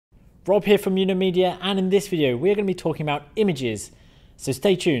Rob here from Media, and in this video we're going to be talking about images, so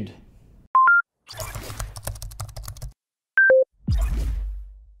stay tuned.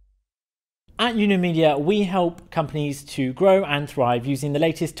 At Media, we help companies to grow and thrive using the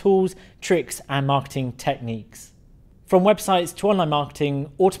latest tools, tricks and marketing techniques. From websites to online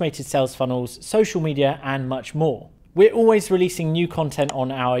marketing, automated sales funnels, social media and much more. We're always releasing new content on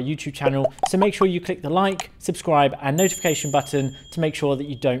our YouTube channel, so make sure you click the like, subscribe and notification button to make sure that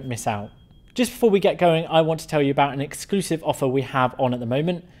you don't miss out. Just before we get going, I want to tell you about an exclusive offer we have on at the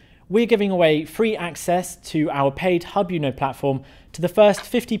moment. We're giving away free access to our paid Hub platform to the first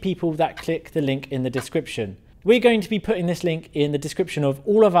 50 people that click the link in the description. We're going to be putting this link in the description of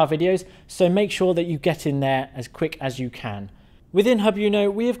all of our videos, so make sure that you get in there as quick as you can. Within Hub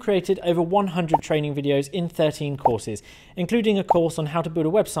we have created over 100 training videos in 13 courses, including a course on how to build a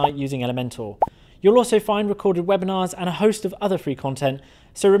website using Elementor. You'll also find recorded webinars and a host of other free content,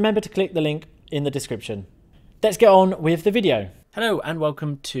 so remember to click the link in the description. Let's get on with the video. Hello and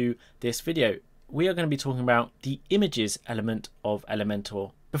welcome to this video. We are going to be talking about the images element of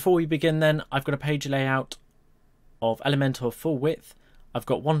Elementor. Before we begin then, I've got a page layout of Elementor full width. I've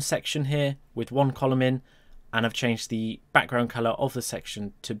got one section here with one column in, and I've changed the background color of the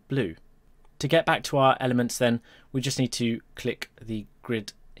section to blue. To get back to our elements then, we just need to click the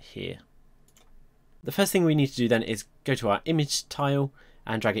grid here. The first thing we need to do then is go to our image tile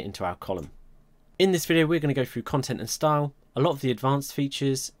and drag it into our column. In this video, we're going to go through content and style. A lot of the advanced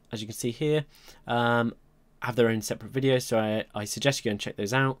features, as you can see here, have their own separate videos, so I suggest you go and check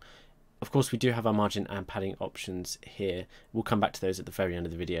those out. Of course, we do have our margin and padding options here. We'll come back to those at the very end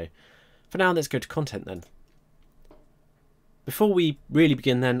of the video. For now, let's go to content then. Before we really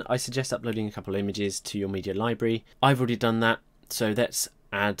begin then, I suggest uploading a couple of images to your media library. I've already done that, so let's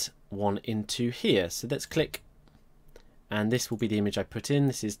add one into here. So let's click, and this will be the image I put in.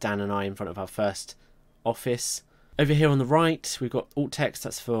 This is Dan and I in front of our first office. Over here on the right, we've got alt text,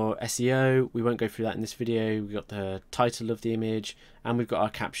 that's for SEO. We won't go through that in this video. We've got the title of the image, and we've got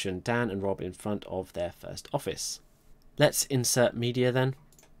our caption, Dan and Rob in front of their first office. Let's insert media then,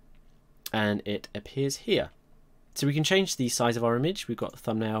 and it appears here. So we can change the size of our image. We've got the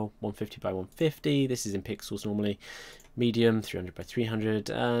thumbnail 150 by 150. This is in pixels normally. Medium 300 by 300,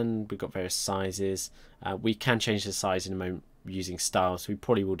 and we've got various sizes. We can change the size in a moment using style, so we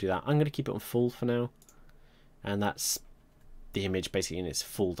probably will do that. I'm going to keep it on full for now, and that's the image basically in its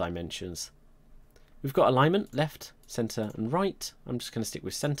full dimensions. We've got alignment left, center and right. I'm just going to stick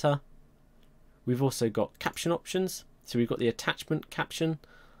with center. We've also got caption options. So we've got the attachment caption.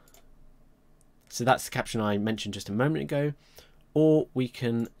 So that's the caption I mentioned just a moment ago, or we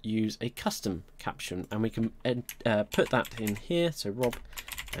can use a custom caption, and we can put that in here. So Rob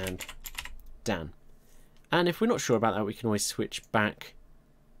and Dan. And if we're not sure about that, we can always switch back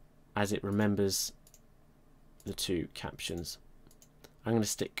as it remembers the two captions. I'm going to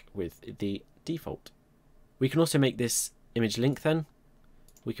stick with the default. We can also make this image link then.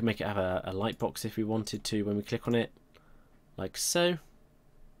 We can make it have a light box if we wanted to when we click on it, like so.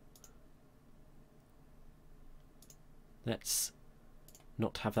 Let's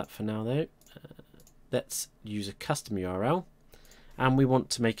not have that for now though. Let's use a custom URL, and we want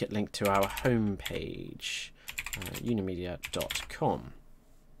to make it link to our home page, unimedia.com.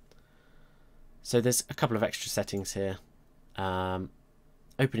 So there's a couple of extra settings here. Open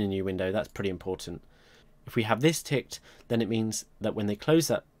a new window, that's pretty important. If we have this ticked, then it means that when they close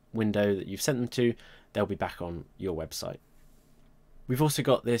that window that you've sent them to, they'll be back on your website. We've also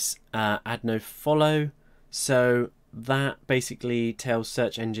got this add no follow, so that basically tells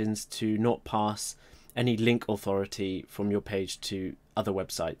search engines to not pass any link authority from your page to other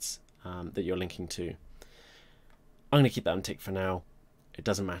websites that you're linking to. I'm going to keep that unticked for now. It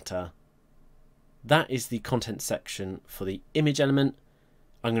doesn't matter. That is the content section for the image element.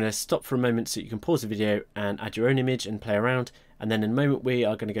 I'm going to stop for a moment so you can pause the video and add your own image and play around, and then in a moment we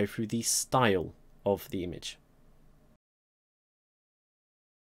are going to go through the style of the image.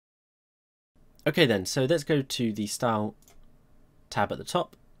 Okay then, so let's go to the style tab at the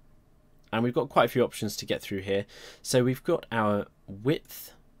top, and we've got quite a few options to get through here. So we've got our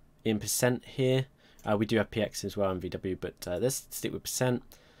width in percent here. We do have px as well and VW, but let's stick with percent.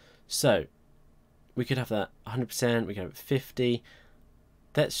 So we could have that 100%, we can have it 50.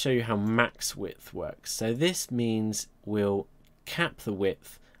 Let's show you how max width works. So this means we'll cap the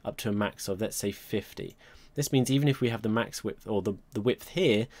width up to a max of, let's say, 50. This means even if we have the max width, or the width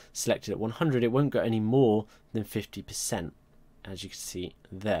here selected at 100, it won't go any more than 50%, as you can see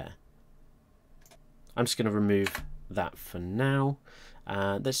there. I'm just going to remove that for now.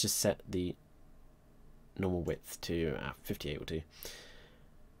 Let's just set the normal width to 58 will do.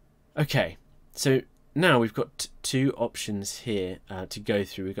 Okay, so now we've got two options here to go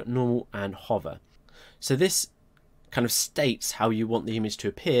through. We've got normal and hover. So this kind of states how you want the image to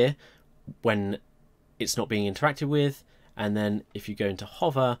appear when it's not being interacted with, and then if you go into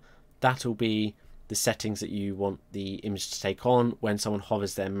hover, that'll be the settings that you want the image to take on when someone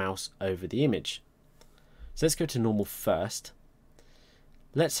hovers their mouse over the image. So let's go to normal first.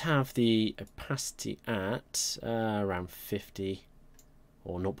 Let's have the opacity at around 50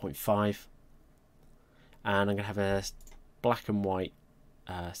 or 0.5, and I'm going to have a black and white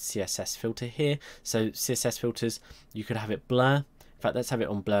CSS filter here. So CSS filters, you could have it blur. In fact, let's have it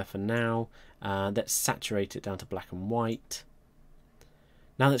on blur for now. Let's saturate it down to black and white.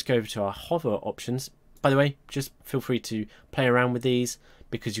 Now let's go over to our hover options. By the way, just feel free to play around with these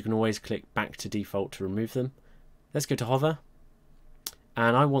because you can always click back to default to remove them. Let's go to hover,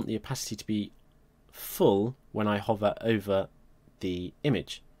 and I want the opacity to be full when I hover over the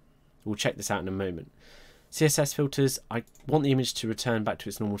image. We'll check this out in a moment. CSS filters, I want the image to return back to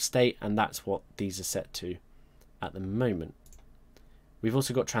its normal state, and that's what these are set to at the moment. We've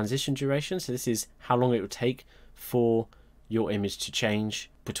also got transition duration, so this is how long it will take for your image to change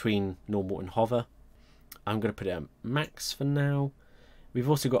between normal and hover. I'm going to put it at max for now. We've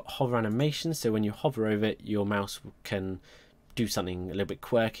also got hover animation, so when you hover over it, your mouse can do something a little bit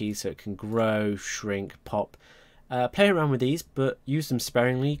quirky, so it can grow, shrink, pop. Play around with these, but use them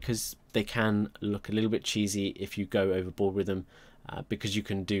sparingly because they can look a little bit cheesy if you go overboard with them, because you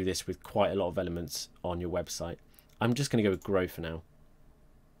can do this with quite a lot of elements on your website. I'm just going to go with grow for now.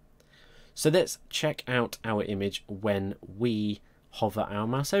 So let's check out our image when we hover our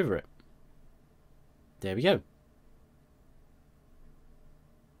mouse over it. There we go.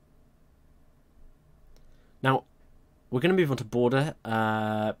 Now we're going to move on to border.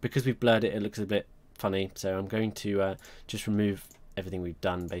 Because we've blurred it, it looks a bit funny, so I'm going to just remove everything we've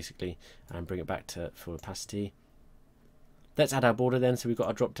done basically and bring it back to full opacity. Let's add our border then. So we've got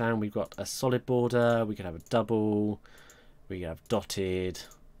our drop down, we've got a solid border, we could have a double, we could have dotted,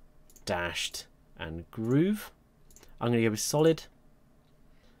 dashed and groove. I'm going to go with solid.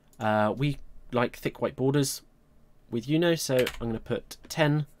 We like thick white borders with so I'm going to put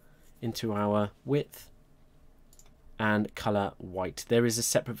 10 into our width and color white. There is a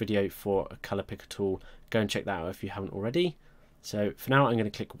separate video for a color picker tool. Go and check that out if you haven't already. So for now I'm going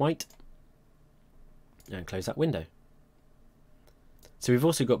to click white and close that window. So we've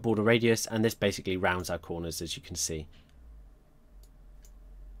also got border radius, and this basically rounds our corners, as you can see.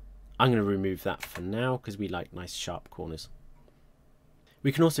 I'm going to remove that for now because we like nice sharp corners.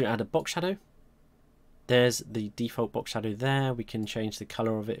 We can also add a box shadow. There's the default box shadow there. We can change the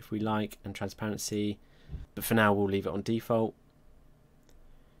color of it if we like, and transparency, but for now we'll leave it on default.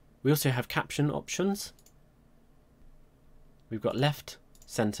 We also have caption options. We've got left,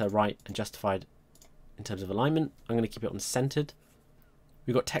 center, right and justified in terms of alignment. I'm going to keep it on centered.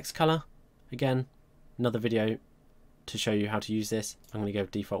 We've got text color. Again, another video to show you how to use this. I'm going to go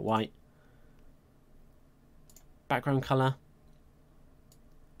with default white. Background color.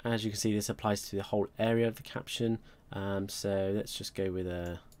 As you can see, this applies to the whole area of the caption. So let's just go with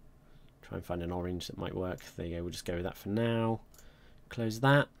try and find an orange that might work. There you go, we'll just go with that for now. Close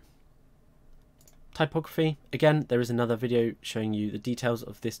that. Typography. Again, there is another video showing you the details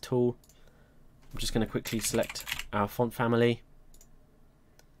of this tool. I'm just going to quickly select our font family.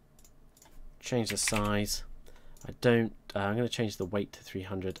 Change the size. I'm going to change the weight to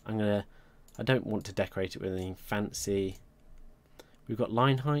 300. I don't want to decorate it with anything fancy. We've got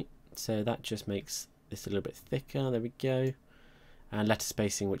line height, so that just makes this a little bit thicker. There we go. And letter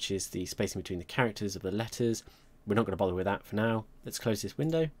spacing, which is the spacing between the characters of the letters. We're not going to bother with that for now. Let's close this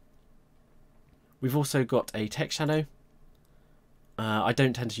window. We've also got a text shadow. I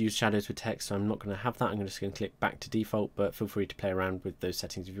don't tend to use shadows with text, so I'm not going to have that. I'm just going to click back to default, but feel free to play around with those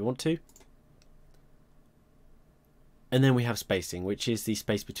settings if you want to. And then we have spacing, which is the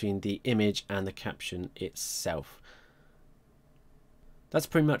space between the image and the caption itself. That's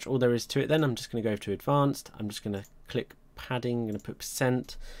pretty much all there is to it then. I'm just going to go to advanced. I'm just going to click padding. I'm going to put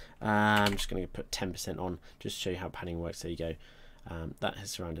percent. I'm just going to put 10% on just to show you how padding works. There you go. That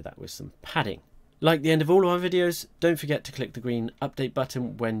has surrounded that with some padding. Like the end of all of our videos, don't forget to click the green update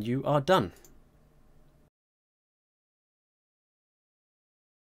button when you are done.